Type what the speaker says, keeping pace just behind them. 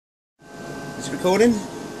Is it recording?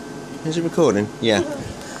 Is it recording? Yeah.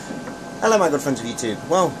 Hello my good friends of YouTube.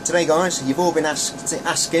 Well, today guys, you've all been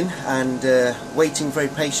asking and waiting very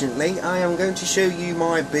patiently. I am going to show you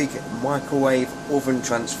my big microwave oven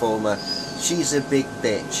transformer. She's a big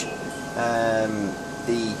bitch.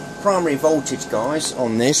 The primary voltage guys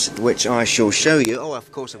on this, which I shall show you. Oh,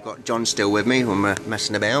 of course I've got John still with me when we're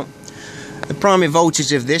messing about. The primary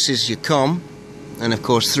voltage of this is your COM, and of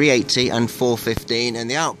course 380 and 415, and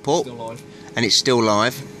the output, and it's still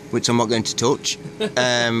live, which I'm not going to touch.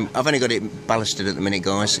 I've only got it ballasted at the minute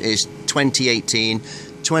guys. It's 2018,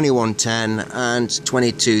 2110 and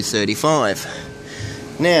 2235.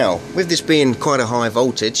 Now, with this being quite a high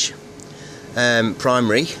voltage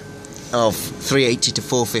primary of 380 to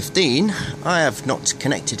 415, I have not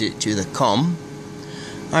connected it to the COM.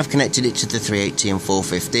 I've connected it to the 380 and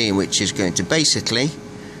 415, which is going to basically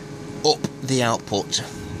up the output.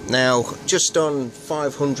 Now, just on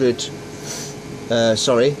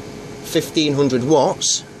 1500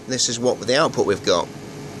 watts, this is what the output we've got.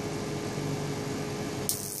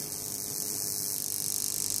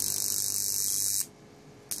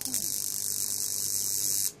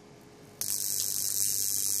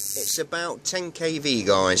 It's about 10 kV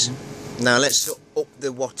guys. Now let's up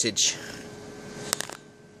the wattage.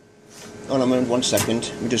 Hold on 1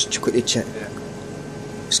 second, let me just quickly check. Yeah.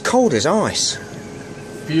 It's cold as ice.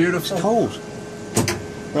 Beautiful. It's cold.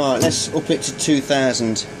 Right, let's up it to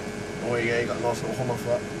 2000. Oh yeah, you got a nice little hum off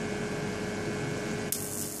that.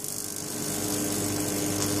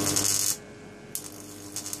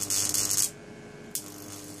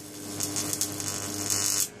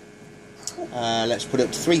 Let's put it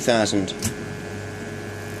up to 3000.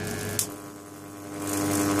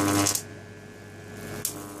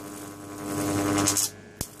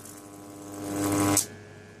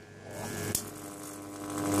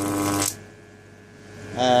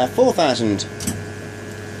 Uh, 4000.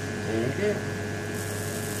 Okay.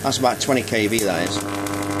 That's about 20 kV, that is.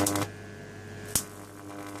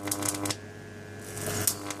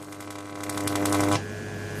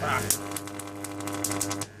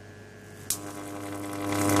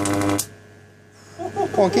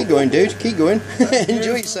 Come on, keep going, dude. Keep going.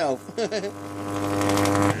 Enjoy yourself. Yeah,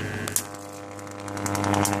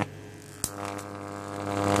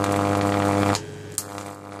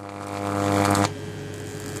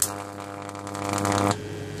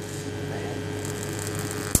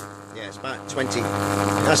 it's about 20.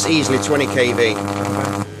 That's easily 20 kV.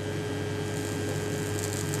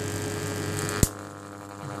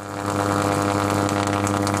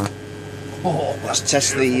 Oh, let's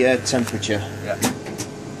test the temperature. Yeah.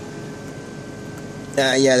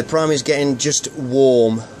 Yeah, the primer's getting just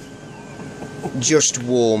warm. Just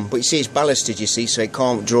warm. But you see, it's ballasted, you see, so it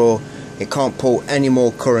can't pull any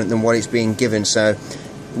more current than what it's being given. So,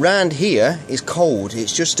 round here is cold.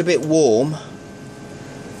 It's just a bit warm.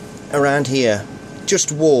 Around here.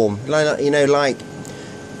 Just warm. Like, you know, like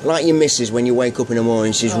your missus when you wake up in the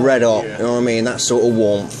morning, she's red hot. Yeah. You know what I mean? That sort of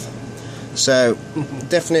warmth. So,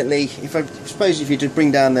 definitely, I suppose if you did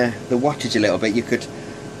bring down the wattage a little bit, you could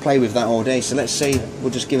play with that all day. So let's say we'll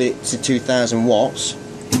just give it to 2000 watts,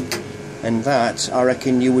 and that I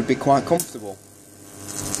reckon you would be quite comfortable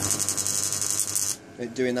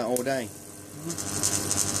at doing that all day.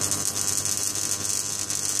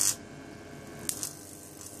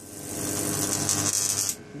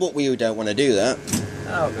 But we don't want to do that.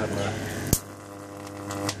 Oh god no.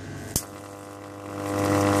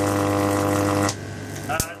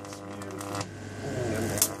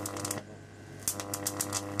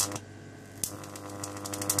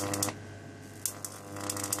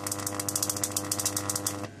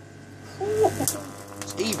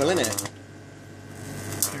 It's evil, isn't it?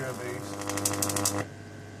 Pure beast.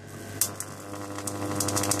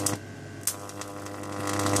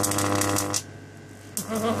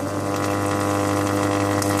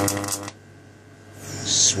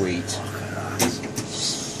 Sweet.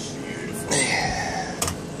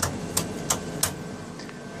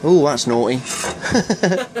 Oh, that's naughty.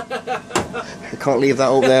 I can't leave that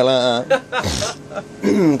up there like that.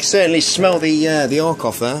 You can certainly smell the arc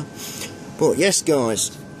off there. But yes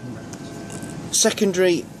guys,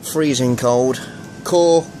 secondary freezing cold,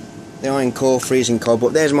 core, the iron core freezing cold,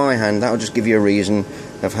 but there's my hand. That'll just give you a reason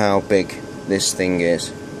of how big this thing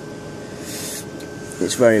is.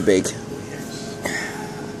 It's very big.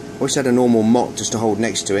 I wish I had a normal mop just to hold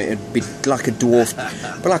next to it. It'd be like a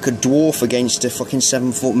dwarf, against a fucking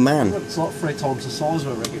 7-foot man. It's like 3 times the size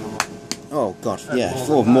of a regular one. Oh god, yeah,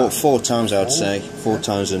 four times I would say, 4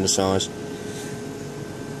 times in the size.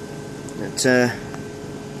 But, the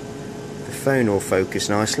phone will focus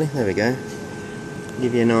nicely. There we go.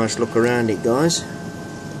 Give you a nice look around it, guys.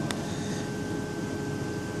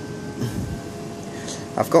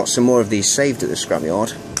 I've got some more of these saved at the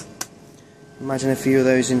scrapyard. Imagine a few of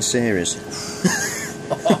those in series.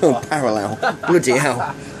 Oh, parallel. Bloody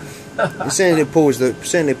hell. It certainly pulls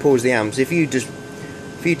the amps. If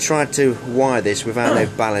you tried to wire this without no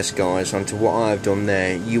ballast, guys, onto what I've done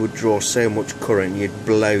there, you would draw so much current you'd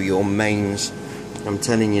blow your mains. I'm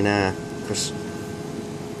telling you now, because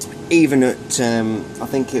even at I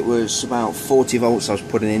think it was about 40 volts I was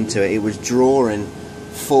putting into it, it was drawing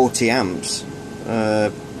 40 amps.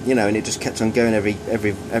 You know, and it just kept on going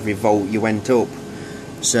every volt you went up.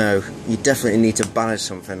 So you definitely need to balance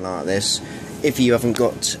something like this if you haven't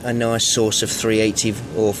got a nice source of 380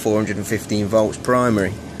 or 415 volts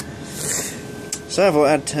primary. So I thought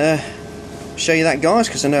I'd show you that, guys,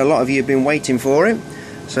 because I know a lot of you have been waiting for it.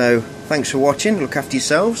 So thanks for watching. Look after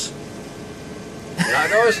yourselves. Yeah,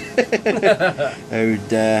 guys.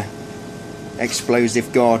 Old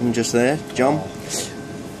explosive garden just there, John.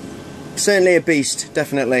 Certainly a beast,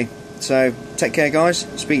 definitely. So take care, guys.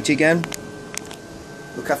 Speak to you again.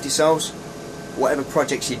 Look after yourselves. Whatever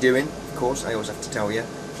projects you're doing, of course, I always have to tell you,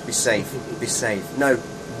 be safe. Be safe. No,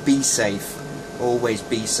 be safe. Always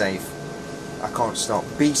be safe. I can't stop.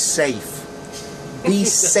 Be safe. Be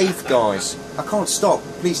safe, guys. I can't stop.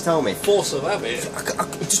 Please tell me. Force of habit.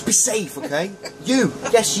 Just be safe, okay? You,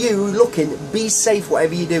 yes, you looking. Be safe,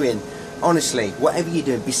 whatever you're doing. Honestly, whatever you're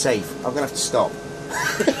doing, be safe. I'm gonna have to stop.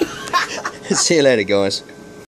 See you later, guys.